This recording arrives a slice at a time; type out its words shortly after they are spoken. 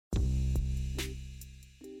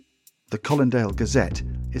The Colindale Gazette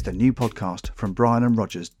is the new podcast from Brian and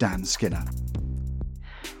Roger's Dan Skinner.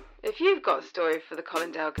 If you've got a story for the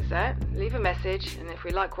Colindale Gazette, leave a message, and if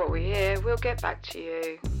we like what we hear, we'll get back to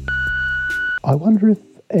you. I wonder if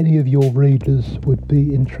any of your readers would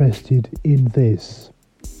be interested in this.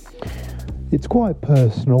 It's quite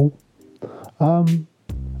personal.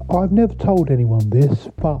 I've never told anyone this,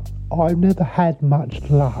 but I've never had much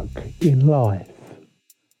luck in life.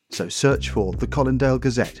 So search for The Colindale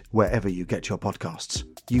Gazette wherever you get your podcasts.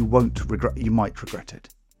 You might regret it.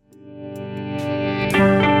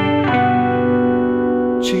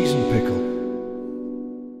 Cheese and pickle.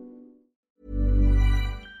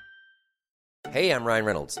 Hey, I'm Ryan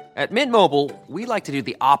Reynolds. At Mint Mobile, we like to do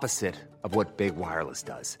the opposite of what Big Wireless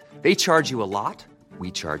does. They charge you a lot, we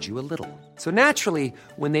charge you a little. So naturally,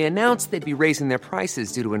 when they announced they'd be raising their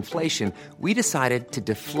prices due to inflation, we decided to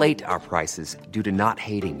deflate our prices due to not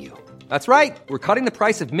hating you. That's right. We're cutting the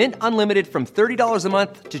price of Mint Unlimited from $30 a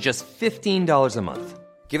month to just $15 a month.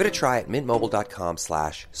 Give it a try at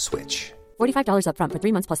mintmobile.com/switch. $45 up front for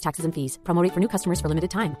 3 months plus taxes and fees. Promo rate for new customers for limited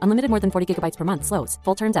time. Unlimited more than 40 gigabytes per month. Slows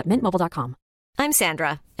full terms at mintmobile.com. I'm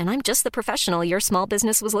Sandra, and I'm just the professional your small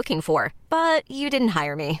business was looking for. But you didn't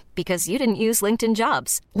hire me because you didn't use LinkedIn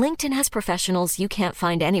Jobs. LinkedIn has professionals you can't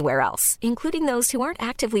find anywhere else, including those who aren't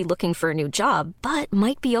actively looking for a new job, but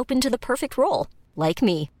might be open to the perfect role, like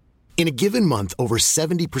me. In a given month, over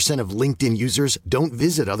 70% of LinkedIn users don't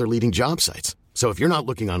visit other leading job sites. So if you're not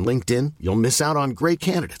looking on LinkedIn, you'll miss out on great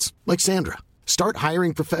candidates like Sandra. Start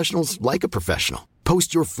hiring professionals like a professional.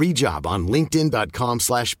 Post your free job on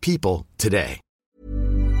linkedin.com/people today.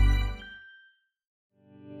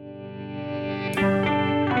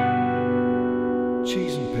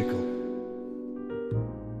 Cheese and pickle.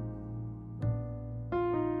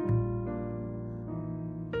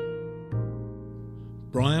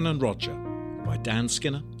 Brian and Roger by Dan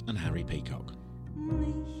Skinner and Harry Peacock.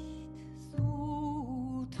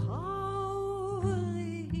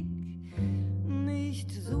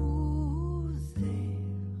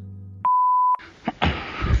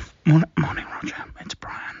 Morning, Roger. It's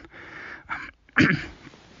Brian.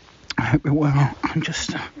 I hope you're well. I'm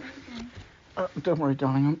just... don't worry,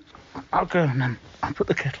 darling. I'll go and I'll put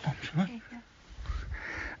the kettle on, shall I?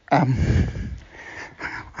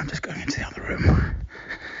 I'm just going into the other room.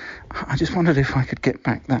 I just wondered if I could get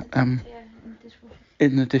back that...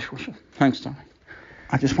 in the dishwasher. Thanks, darling.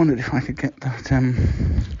 I just wondered if I could get that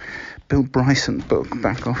Bill Bryson book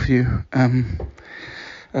back off you.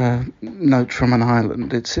 Note from an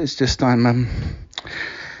Island. It's just I'm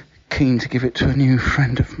keen to give it to a new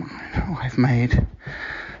friend of mine who I've made.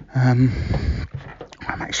 I'm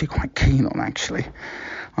actually quite keen on, actually.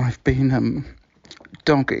 I've been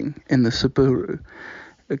dogging in the Subaru,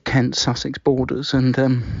 Kent, Sussex borders, and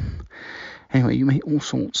anyway, you meet all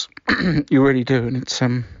sorts. You really do, and it's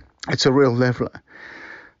a real leveller.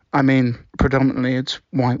 I mean, predominantly it's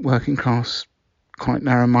white working class, quite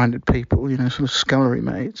narrow-minded people, sort of scullery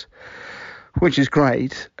maids, which is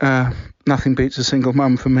great. Nothing beats a single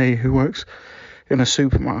mum for me who works in a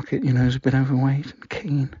supermarket, who's a bit overweight and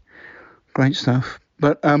keen. Great stuff.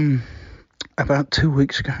 But about 2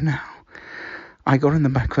 weeks ago now, I got in the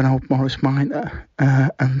back of an old Morris Minor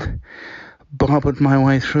and barbered my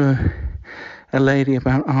way through a lady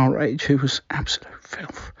about our age who was absolute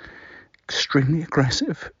filth, extremely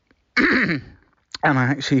aggressive. And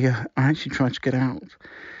I actually tried to get out,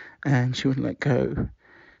 and she wouldn't let go.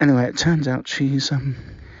 Anyway, it turns out she's a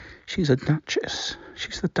duchess.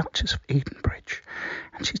 She's the Duchess of Edenbridge,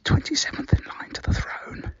 and she's 27th in line to the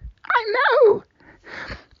throne. I know.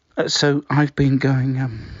 So I've been going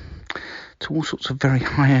to all sorts of very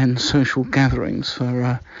high-end social gatherings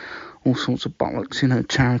for all sorts of bollocks,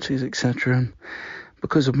 charities, etc. And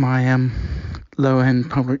because of my low-end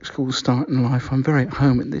public school start in life, I'm very at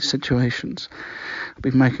home in these situations. I've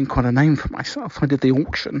been making quite a name for myself. I did the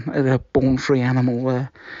auction at a Born Free Animal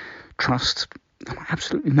trust. I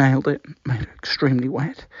absolutely nailed it, made it extremely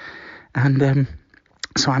wet. And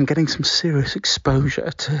so I'm getting some serious exposure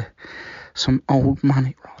to some old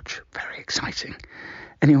money, Rog. Very exciting.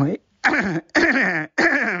 Anyway,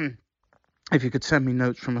 if you could send me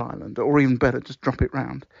notes from Ireland, or even better, just drop it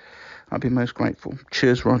round, I'd be most grateful.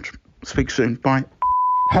 Cheers, Rog. Speak soon. Bye.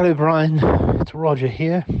 Hello, Brian. It's Roger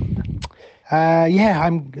here.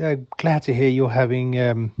 I'm glad to hear you're having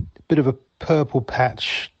a bit of a purple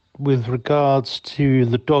patch with regards to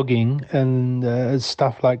the dogging and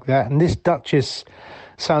stuff like that. And this Duchess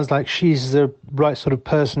sounds like she's the right sort of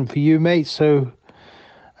person for you, mate. So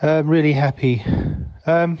I'm really happy.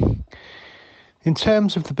 In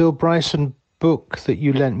terms of the Bill Bryson book that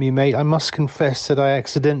you lent me, mate. I must confess that I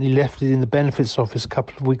accidentally left it in the benefits office a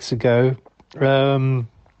couple of weeks ago.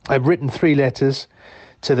 I've written 3 letters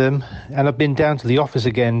to them, and I've been down to the office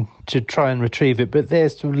again to try and retrieve it, but they're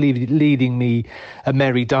sort of leading me a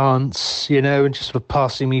merry dance, and just sort of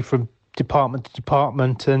passing me from department to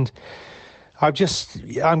department, and I'm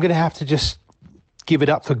going to have to just give it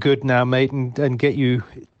up for good now, mate, and get you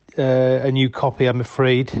a new copy, I'm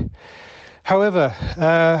afraid. However,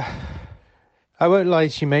 I won't lie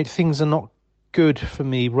to you, mate, things are not good for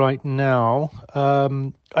me right now.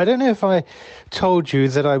 I don't know if I told you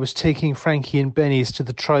that I was taking Frankie and Benny's to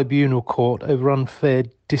the tribunal court over unfair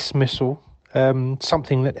dismissal,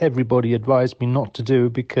 something that everybody advised me not to do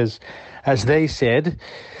because, as they said,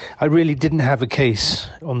 I really didn't have a case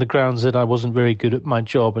on the grounds that I wasn't very good at my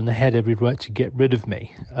job and they had every right to get rid of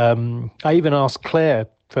me. I even asked Claire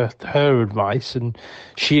for her advice, and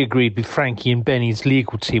she agreed with Frankie and Benny's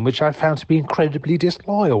legal team, which I found to be incredibly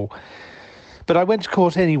disloyal. But I went to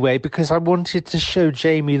court anyway because I wanted to show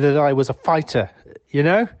Jamie that I was a fighter,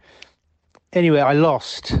 Anyway, I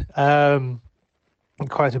lost in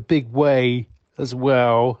quite a big way as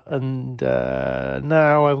well. And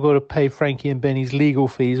now I've got to pay Frankie and Benny's legal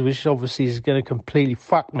fees, which obviously is going to completely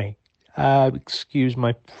fuck me. Excuse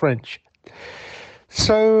my French.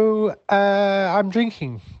 So I'm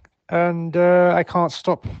drinking, and I can't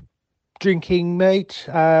stop drinking, mate.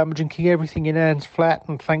 I'm drinking everything in Anne's flat,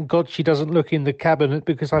 and thank God she doesn't look in the cabinet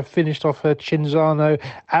because I've finished off her Cinzano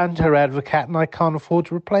and her Advocat, and I can't afford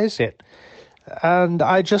to replace it. And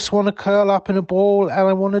I just want to curl up in a ball, and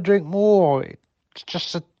I want to drink more. It's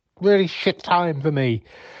just a really shit time for me.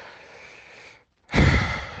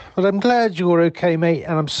 But I'm glad you're okay, mate,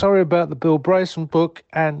 and I'm sorry about the Bill Bryson book,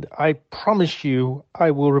 and I promise you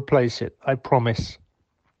I will replace it. I promise.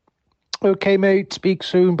 Okay, mate, speak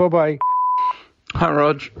soon. Bye-bye. Hi,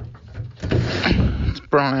 Rog. It's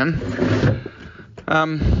Brian.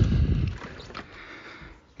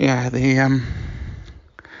 Yeah, the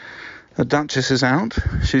Duchess is out.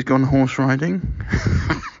 She's gone horse riding.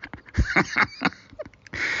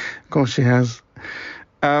 Of course she has.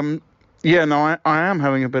 Yeah, no, I am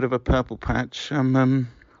having a bit of a purple patch. I'm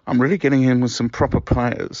really getting in with some proper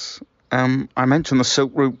players. I mentioned the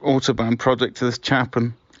Silk Route Autobahn project to this chap,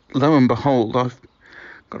 and lo and behold, I've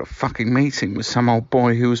got a fucking meeting with some old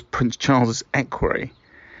boy who was Prince Charles's equerry,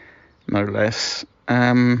 no less.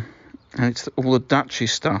 And it's all the duchy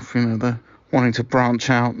stuff, the wanting to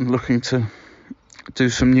branch out and looking to do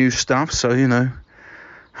some new stuff. So,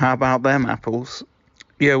 how about them apples?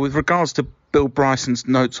 Yeah, with regards to Bill Bryson's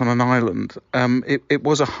Notes on an Island, it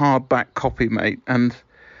was a hardback copy, mate, and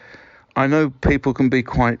I know people can be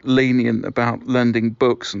quite lenient about lending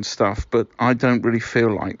books and stuff, but I don't really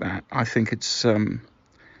feel like that. I think it's a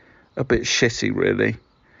bit shitty, really.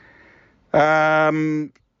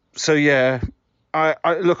 So yeah, I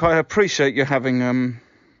appreciate you having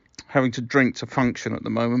to drink to function at the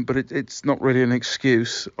moment, but it's not really an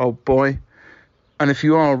excuse, old boy. And if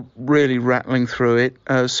you are really rattling through it,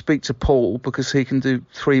 speak to Paul, because he can do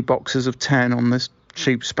 3 boxes of 10 on this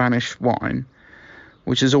cheap Spanish wine,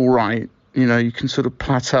 which is all right. You can sort of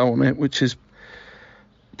plateau on it, which is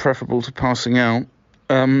preferable to passing out.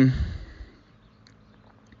 I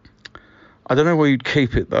don't know where you'd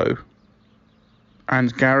keep it, though.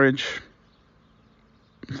 And garage,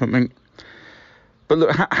 something. But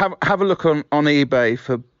look, have a look on eBay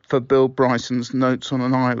for Bill Bryson's Notes on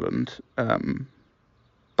an Island,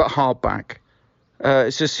 but hardback.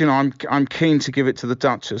 It's just, I'm keen to give it to the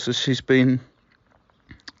Duchess, as she's been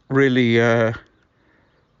really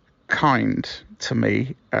kind to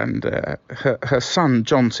me, and her son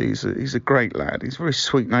Jonty, he's a great lad. He's a very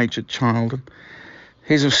sweet-natured child. And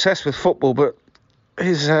he's obsessed with football, but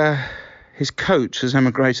his coach has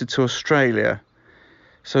emigrated to Australia,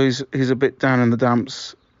 so he's a bit down in the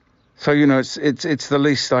dumps. So it's the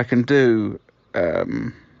least I can do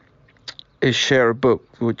is share a book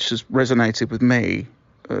which has resonated with me.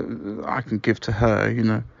 I can give to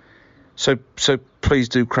her, So please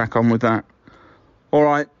do crack on with that. All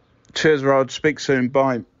right. Cheers, Rog. Speak soon.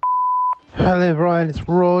 Bye. Hello, Brian. It's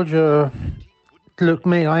Roger. Look,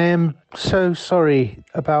 mate, I am so sorry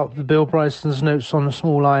about the Bill Bryson's Notes on a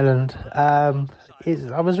Small Island. I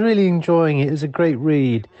was really enjoying it. It was a great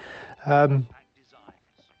read.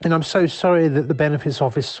 And I'm so sorry that the benefits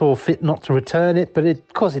office saw fit not to return it, but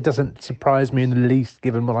of course it doesn't surprise me in the least,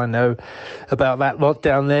 given what I know about that lot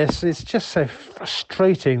down there. So it's just so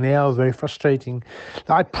frustrating. They are very frustrating.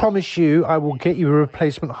 I promise you I will get you a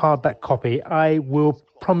replacement hardback copy. I will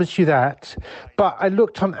promise you that. But I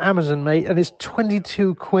looked on Amazon, mate, and it's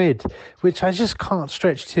 22 quid, which I just can't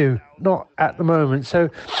stretch to, not at the moment. So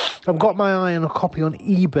I've got my eye on a copy on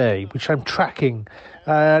eBay, which I'm tracking,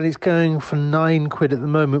 and it's going for 9 quid at the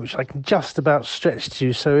moment, which I can just about stretch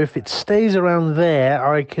to. So if it stays around there,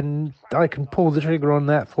 I can pull the trigger on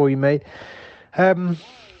that for you, mate.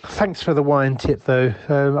 Thanks for the wine tip, though.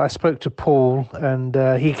 I spoke to Paul, and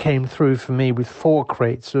he came through for me with 4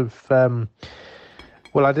 crates of.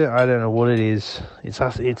 Well, I don't know what it is. It's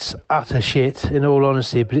utter shit, in all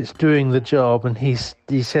honesty, but it's doing the job. And he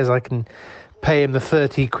says I can pay him the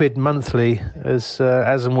 30 quid monthly as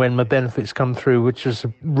and when my benefits come through, which is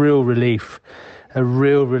a real relief.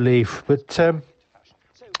 But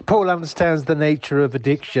Paul understands the nature of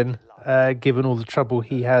addiction, given all the trouble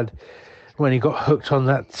he had when he got hooked on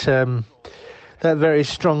that very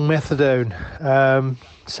strong methadone.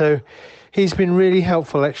 So he's been really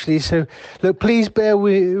helpful, actually. So look, please bear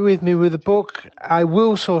with me with the book. I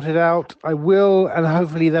will sort it out. I will, and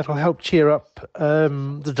hopefully that'll help cheer up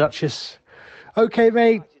the Duchess. Okay,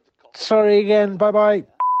 mate. Sorry again. Bye-bye.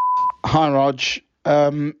 Hi, Rog.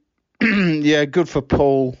 Yeah, good for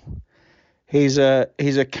Paul. He's a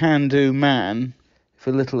can-do man, if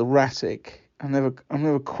a little erratic. I'm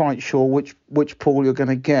never quite sure which Paul you're going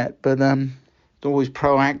to get, but always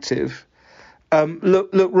proactive.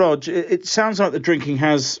 Look, Rog, it sounds like the drinking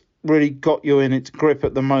has really got you in its grip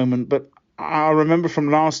at the moment, but I remember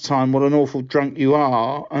from last time what an awful drunk you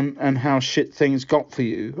are and how shit things got for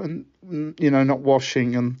you, and, you know, not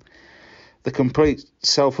washing and the complete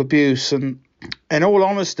self-abuse. And in all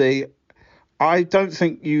honesty, I don't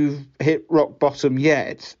think you've hit rock bottom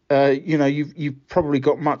yet. You've probably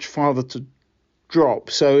got much farther to drop,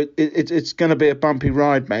 so it's going to be a bumpy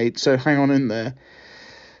ride, mate, so hang on in there.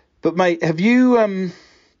 But mate, have you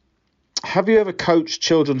ever coached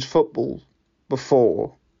children's football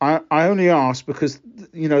before? I only ask because,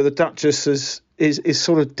 you know, the Duchess is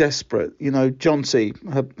sort of desperate. You know, Johnsy,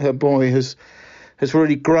 her boy, has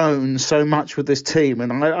really grown so much with this team,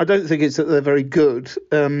 and I don't think it's that they're very good.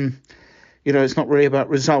 You know, it's not really about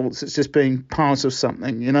results, it's just being part of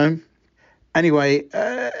something, you know. Anyway,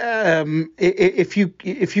 if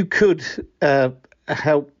you could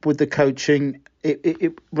help with the coaching,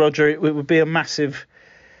 Roger, it would be a massive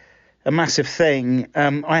thing.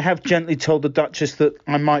 I have gently told the Duchess that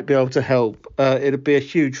I might be able to help. It'd be a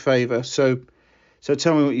huge favour. So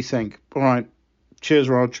tell me what you think. All right. Cheers,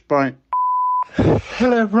 Rog. Bye.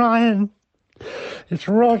 Hello, Brian. It's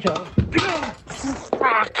Roger.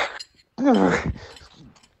 Fuck. Look,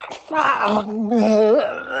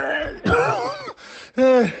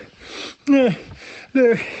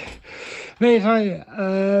 mate,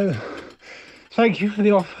 thank you for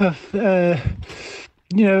the offer,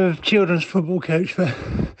 of children's football coach, but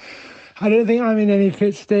I don't think I'm in any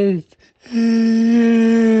fit state. Yeah.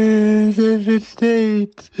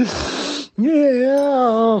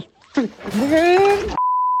 I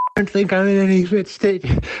don't think I'm in any fit state.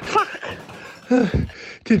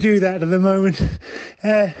 To do that at the moment.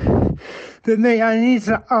 But mate, I need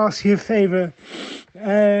to ask you a favour.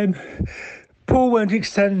 Paul won't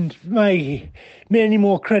extend me any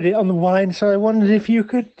more credit on the wine, so I wondered if you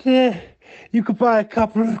could buy a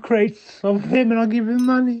couple of crates of him and I'll give him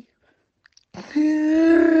money.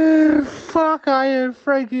 Fuck, I owe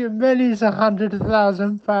Frankie and Benny's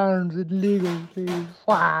 £100,000 in legal fees.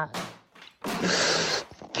 Fuck.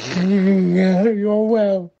 You're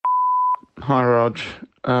well. Hi, Rog.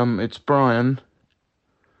 It's Brian.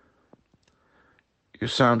 You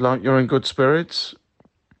sound like you're in good spirits.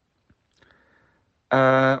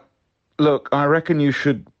 Look, I reckon you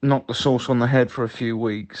should knock the sauce on the head for a few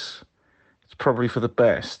weeks. It's probably for the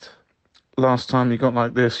best. Last time you got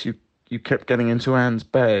like this, you kept getting into Anne's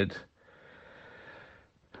bed.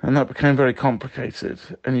 And that became very complicated,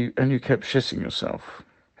 and you kept shitting yourself.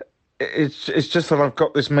 It's just that I've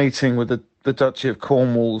got this meeting with the Duchy of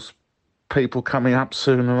Cornwall's people coming up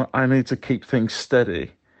soon, and I need to keep things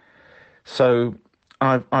steady. So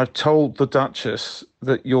I've told the Duchess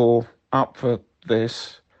that you're up for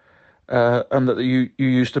this, and that you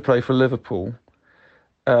used to play for Liverpool,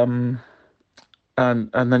 and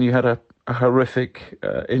then you had a horrific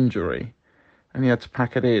injury, and you had to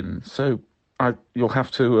pack it in. So you'll have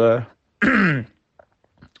to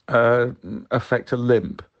affect a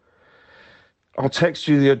limp. I'll text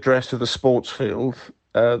you the address of the sports field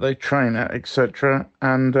they train at, etc.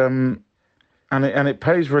 And it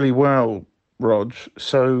pays really well, Rog.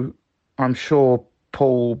 So I'm sure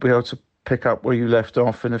Paul will be able to pick up where you left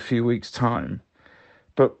off in a few weeks' time.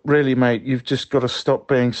 But really, mate, you've just got to stop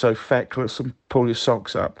being so feckless and pull your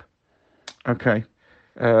socks up. Okay.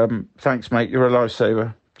 Thanks, mate. You're a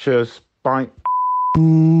lifesaver. Cheers. Bye.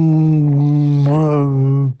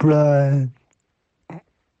 Oh, Brian.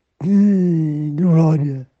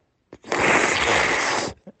 Roger.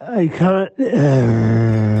 I can't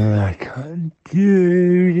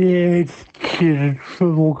do this. Kid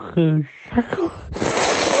football coach. I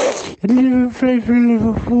never played for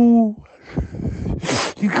Liverpool.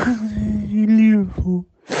 Liverpool.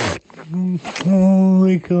 Oh,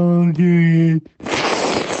 I can't do it.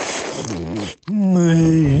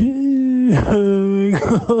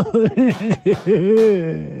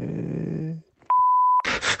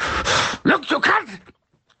 Look, you cunt!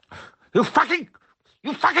 You fucking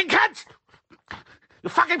cunt! You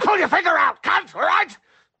fucking pull your finger out, cunt, all right?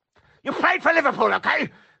 You played for Liverpool, okay?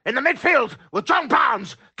 In the midfield with John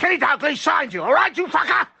Barnes. Kenny Dalglish signed you, all right, you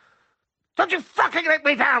fucker? Don't you fucking let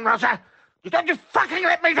me down, Roger! Don't you fucking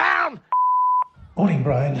let me down! Morning,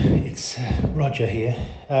 Brian. It's Roger here.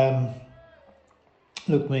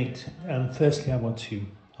 Look, mate. Firstly, I want to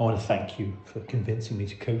thank you for convincing me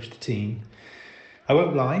to coach the team. I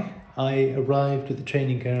won't lie. I arrived at the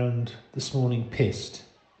training ground this morning pissed,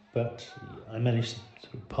 but I managed to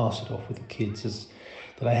sort of pass it off with the kids as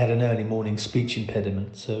that I had an early morning speech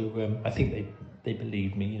impediment. So I think they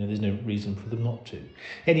believed me. You know, there's no reason for them not to.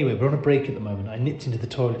 Anyway, we're on a break at the moment. I nipped into the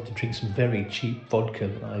toilet to drink some very cheap vodka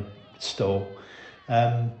that I stole.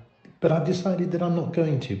 But I've decided that I'm not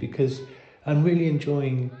going to, because I'm really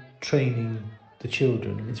enjoying training the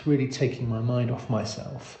children, and it's really taking my mind off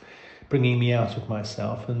myself, bringing me out of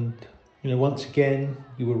myself. And, you know, once again,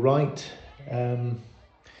 you were right. You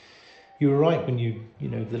were right when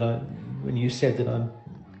when you said that I'm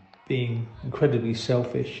being incredibly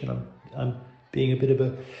selfish, and I'm being a bit of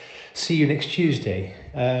a see you next Tuesday.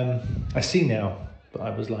 I see now that I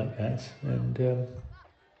was like that, and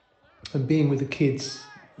being with the kids,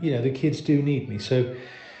 you know, the kids do need me. So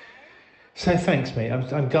thanks, mate.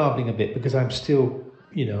 I'm garbling a bit because there's still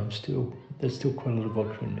quite a lot of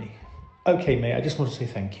vodka in me. Okay, mate, I just want to say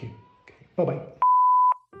thank you. Okay, bye-bye.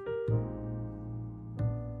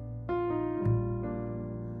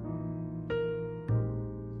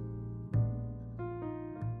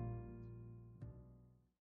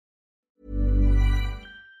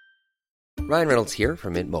 Ryan Reynolds here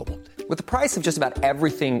from Mint Mobile. With the price of just about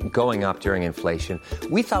everything going up during inflation,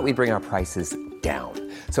 we thought we'd bring our prices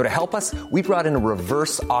down. So to help us, we brought in a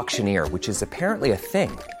reverse auctioneer, which is apparently a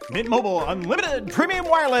thing. Mint Mobile Unlimited Premium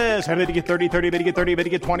Wireless. How to get 30, 30, bit to get 30, bit to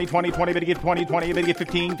get 20, 20, 20, bit to get 20, 20, bit to get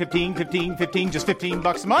 15, 15, 15, 15, just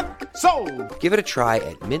 $15 a month? Sold! Give it a try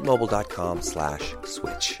at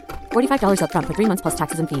mintmobile.com/switch. $45 up front for 3 months plus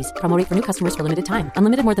taxes and fees. Promo rate for new customers for limited time.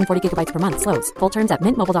 Unlimited more than 40 gigabytes per month. Slows full terms at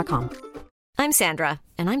mintmobile.com. I'm Sandra,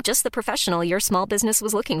 and I'm just the professional your small business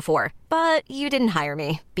was looking for. But you didn't hire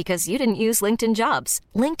me because you didn't use LinkedIn Jobs.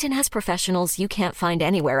 LinkedIn has professionals you can't find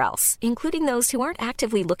anywhere else, including those who aren't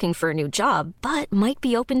actively looking for a new job, but might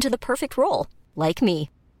be open to the perfect role, like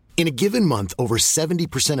me. In a given month, over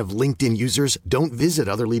 70% of LinkedIn users don't visit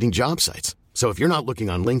other leading job sites. So if you're not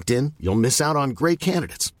looking on LinkedIn, you'll miss out on great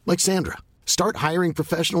candidates like Sandra. Start hiring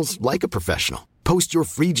professionals like a professional. Post your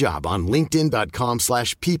free job on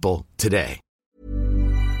linkedin.com/people today.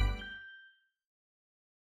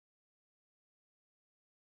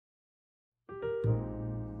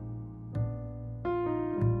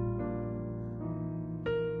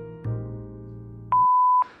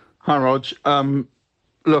 Hi, Rog.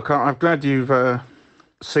 Look, I'm glad you've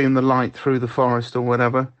seen the light through the forest or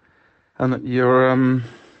whatever, and that you're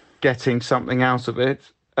getting something out of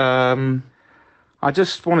it. I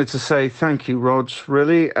just wanted to say thank you, Rog.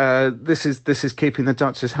 Really, this is keeping the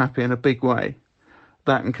Duchess happy in a big way.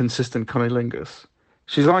 That and consistent cunnilingus.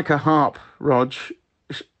 She's like a harp, Rog.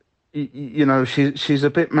 She's a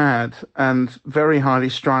bit mad and very highly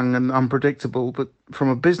strung and unpredictable, but from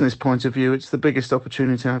a business point of view, it's the biggest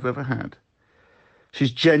opportunity I've ever had.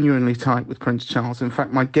 She's genuinely tight with Prince Charles. In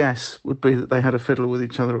fact, my guess would be that they had a fiddle with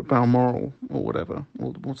each other at Balmoral or whatever.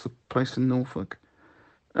 Or what's the place in Norfolk?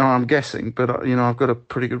 Oh, I'm guessing, but I've got a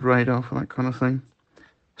pretty good radar for that kind of thing.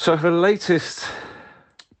 So her latest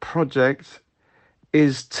project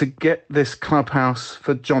is to get this clubhouse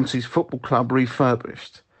for Johnson's Football Club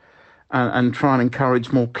refurbished. And try and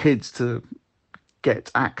encourage more kids to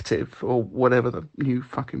get active, or whatever the new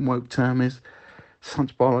fucking woke term is.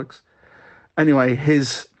 Such bollocks. Anyway,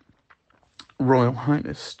 His Royal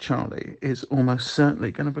Highness Charlie is almost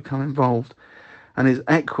certainly going to become involved, and his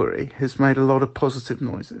equerry has made a lot of positive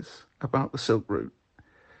noises about the Silk Route.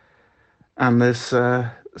 And there's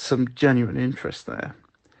some genuine interest there.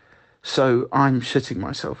 So I'm shitting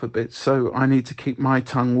myself a bit, so I need to keep my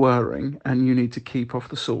tongue whirring, and you need to keep off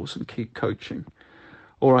the sauce and keep coaching.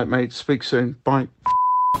 All right, mate. Speak soon. Bye.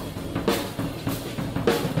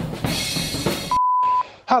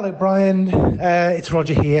 Hello, Brian. It's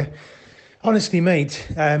Roger here. Honestly, mate,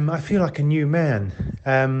 I feel like a new man.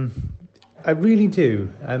 I really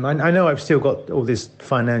do. I know I've still got all this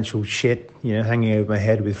financial shit, hanging over my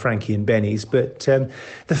head with Frankie and Benny's, but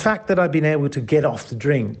the fact that I've been able to get off the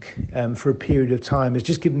drink for a period of time has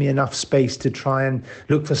just given me enough space to try and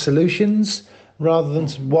look for solutions rather than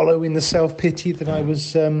to wallow in the self-pity that I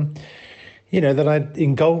was, that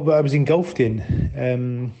I was engulfed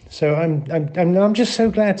in. So I'm just so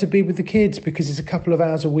glad to be with the kids, because it's a couple of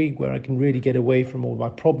hours a week where I can really get away from all my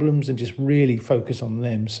problems and just really focus on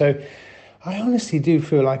them. So I honestly do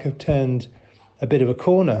feel like I've turned a bit of a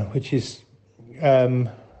corner, which is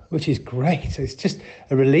great. It's just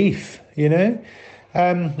a relief,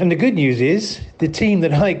 And the good news is the team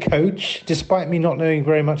that I coach, despite me not knowing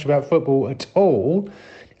very much about football at all,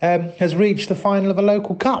 has reached the final of a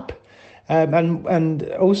local cup. And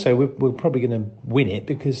also we're probably going to win it,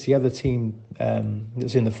 because the other team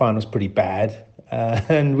that's in the final is pretty bad,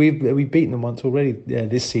 and we've beaten them once already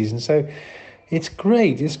this season. So it's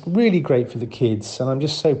great. It's really great for the kids, and I'm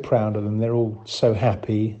just so proud of them. They're all so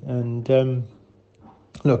happy. And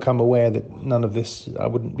look, I'm aware that none of this, I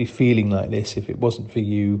wouldn't be feeling like this if it wasn't for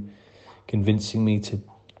you convincing me to,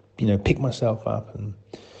 pick myself up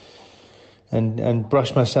and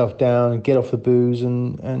brush myself down and get off the booze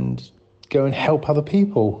and go and help other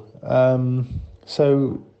people.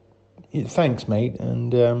 So thanks, mate.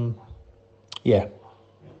 And yeah,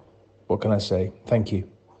 what can I say? Thank you.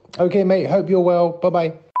 Okay, mate, hope you're well.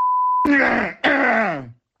 Bye-bye.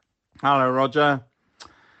 Hello, Roger.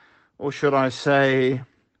 Or should I say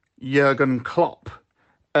Jurgen Klopp?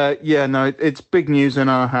 It's big news in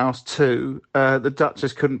our house too. The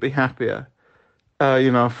Duchess couldn't be happier.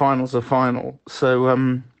 A final's a final.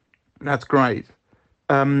 So that's great.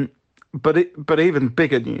 But even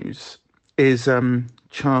bigger news is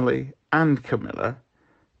Charlie and Camilla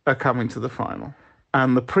are coming to the final.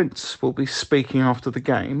 And the Prince will be speaking after the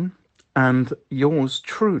game, and yours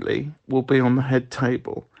truly will be on the head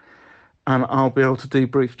table. And I'll be able to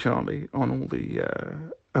debrief Charlie on all the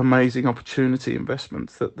amazing opportunity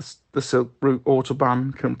investments that the Silk Route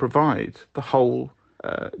Autobahn can provide, the whole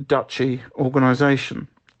Duchy organisation.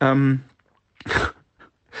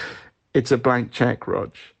 It's a blank check,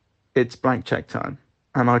 Rog. It's blank check time,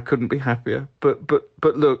 and I couldn't be happier. But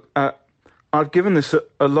look, I've given this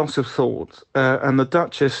a lot of thought, and the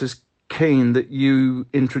Duchess is keen that you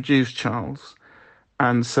introduce Charles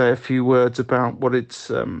and say a few words about what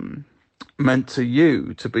it's meant to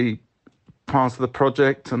you to be part of the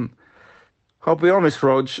project. And I'll be honest,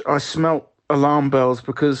 Rog, I smelt alarm bells,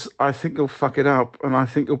 because I think you'll fuck it up, and I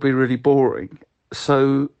think you'll be really boring.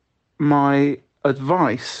 So my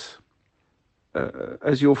advice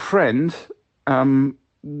as your friend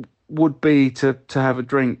would be to have a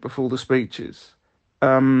drink before the speeches.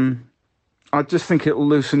 I just think it'll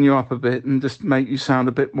loosen you up a bit and just make you sound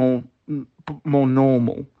a bit more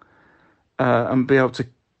normal, and be able to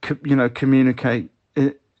communicate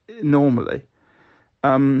normally.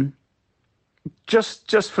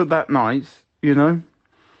 Just for that night,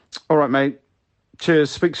 All right, mate.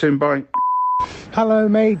 Cheers. Speak soon. Bye. Hello,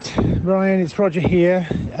 mate. Ryan, it's Roger here.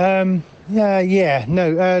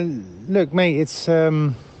 Look, mate, it's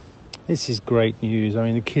this is great news. I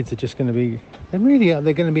mean, the kids are just going to be, they're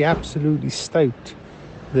going to be absolutely stoked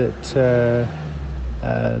that,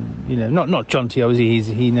 not Jonty,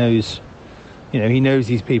 obviously, he knows, he knows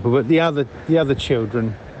these people, but the other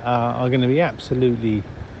children are going to be absolutely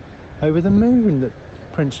over the moon that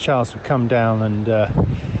Prince Charles would come down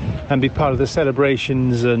and be part of the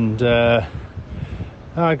celebrations. And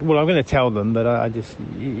I'm going to tell them, but I just,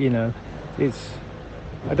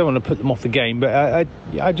 I don't want to put them off the game, but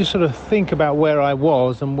I just sort of think about where I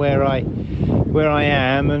was and where I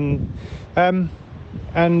am,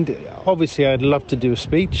 and obviously I'd love to do a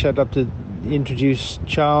speech. I'd love to introduce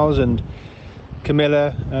Charles and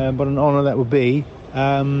Camilla. What an honour that would be.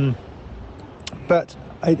 But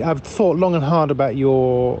I've thought long and hard about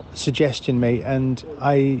your suggestion, mate, and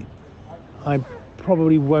I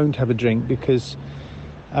probably won't have a drink because,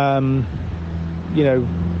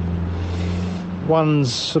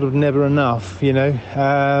 one's sort of never enough,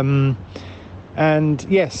 and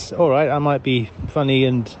yes, all right, I might be funny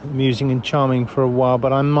and amusing and charming for a while,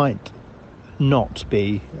 but I might not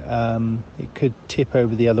be. It could tip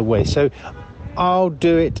over the other way. So I'll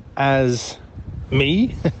do it as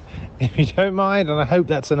me, if you don't mind, and I hope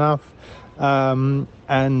that's enough.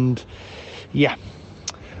 And yeah.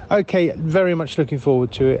 Okay, very much looking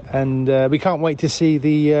forward to it, and we can't wait to see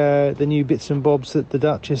the new bits and bobs that the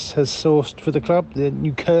Duchess has sourced for the club. The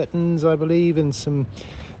new curtains, I believe, and some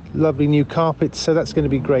lovely new carpets. So that's going to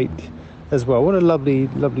be great as well. What a lovely,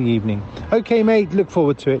 lovely evening. Okay, mate, look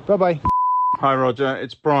forward to it. Bye-bye. Hi, Roger.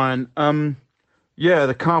 It's Brian. Yeah,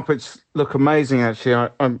 the carpets look amazing, actually.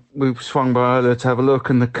 We swung by earlier to have a look,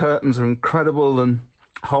 and the curtains are incredible, and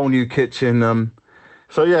whole new kitchen.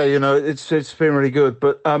 So, yeah, you know, it's been really good.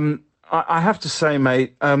 But I have to say,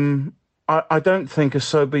 mate, I don't think a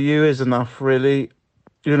sober you is enough, really.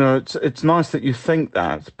 You know, it's nice that you think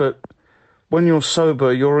that, but when you're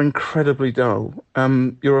sober, you're incredibly dull.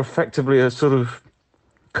 You're effectively a sort of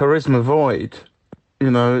charisma void.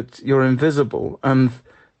 You know, you're invisible. And,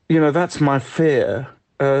 you know, that's my fear,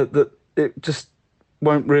 that it just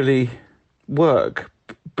won't really work.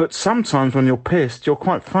 But sometimes when you're pissed, you're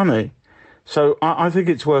quite funny. So I think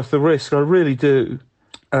it's worth the risk. I really do.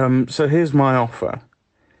 So here's my offer.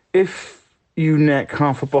 If you neck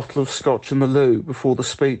half a bottle of scotch in the loo before the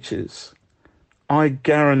speeches, I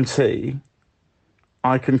guarantee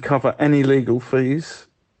I can cover any legal fees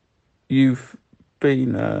you've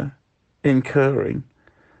been incurring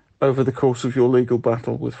over the course of your legal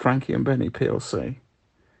battle with Frankie and Benny PLC.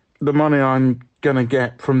 The money I'm going to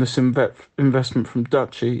get from this investment from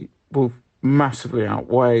Dutchy will massively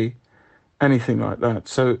outweigh anything like that.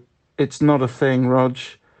 So it's not a thing, Rog.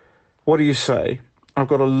 What do you say? I've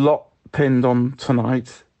got a lot pinned on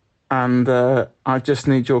tonight, and I just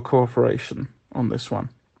need your cooperation on this one.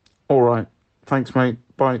 All right. Thanks, mate.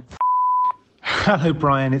 Bye. Hello,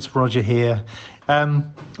 Brian. It's Roger here.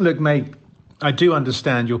 Look, mate, I do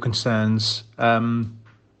understand your concerns. And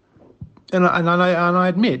I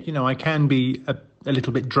admit, you know, I can be a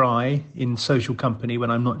little bit dry in social company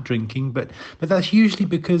when I'm not drinking, but that's usually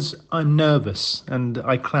because I'm nervous and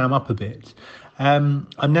I clam up a bit. I'm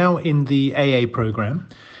now in the AA program,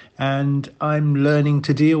 and I'm learning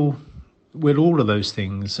to deal with all of those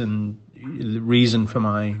things, and the reason for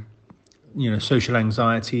my, you know, social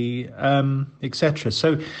anxiety, etc.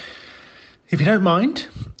 So if you don't mind,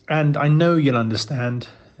 and I know you'll understand,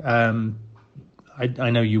 I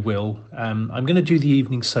know you will, I'm going to do the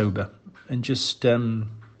evening sober and just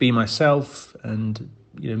be myself and,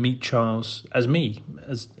 you know, meet Charles as me,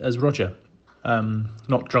 as Roger,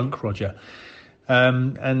 not drunk Roger.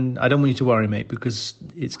 And I don't want you to worry, mate, because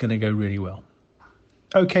it's going to go really well.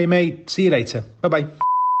 Okay, mate, see you later. Bye-bye.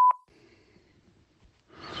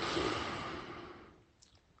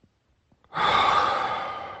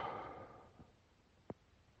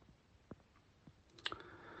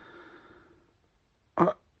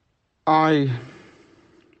 I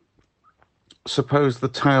suppose the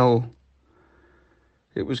tale,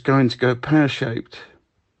 it was going to go pear-shaped,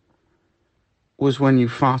 was when you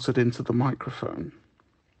farted into the microphone.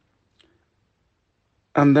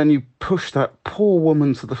 And then you pushed that poor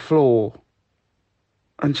woman to the floor,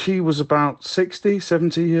 and she was about 60,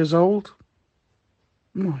 70 years old.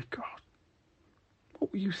 My God.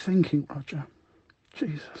 What were you thinking, Roger?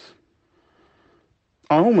 Jesus.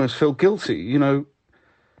 I almost feel guilty, you know,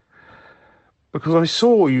 because I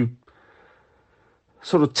saw you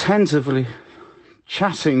sort of tentatively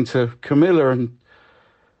chatting to Camilla and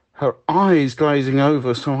her eyes glazing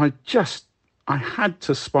over, so I had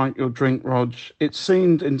to spike your drink, Rog. It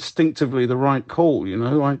seemed instinctively the right call, you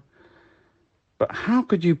know. But how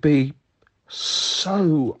could you be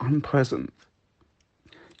so unpleasant?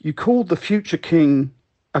 You called the future king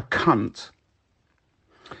a cunt,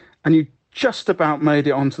 and you just about made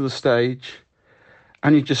it onto the stage,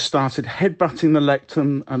 and you just started headbutting the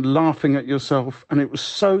lectern and laughing at yourself, and it was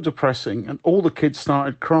so depressing, and all the kids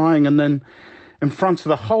started crying, and then in front of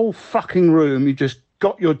the whole fucking room, you just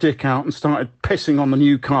got your dick out and started pissing on the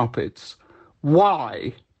new carpets.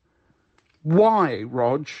 Why? Why,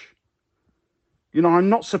 Rog? You know, I'm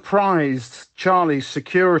not surprised Charlie's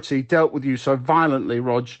security dealt with you so violently,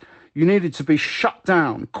 Rog. You needed to be shut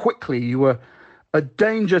down quickly. You were a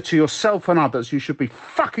danger to yourself and others. You should be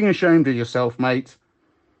fucking ashamed of yourself, mate.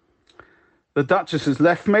 The Duchess has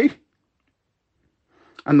left me,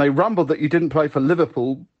 and they rumbled that you didn't play for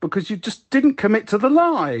Liverpool because you just didn't commit to the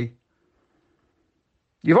lie.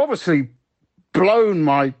 You've obviously blown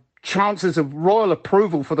my chances of royal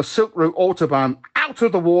approval for the Silk Route Autobahn out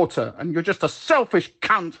of the water, and you're just a selfish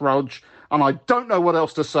cunt, Rog, and I don't know what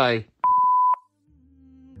else to say.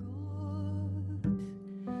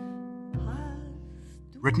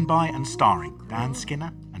 Written by and starring Dan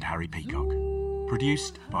Skinner and Harry Peacock.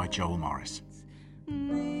 Produced by Joel Morris.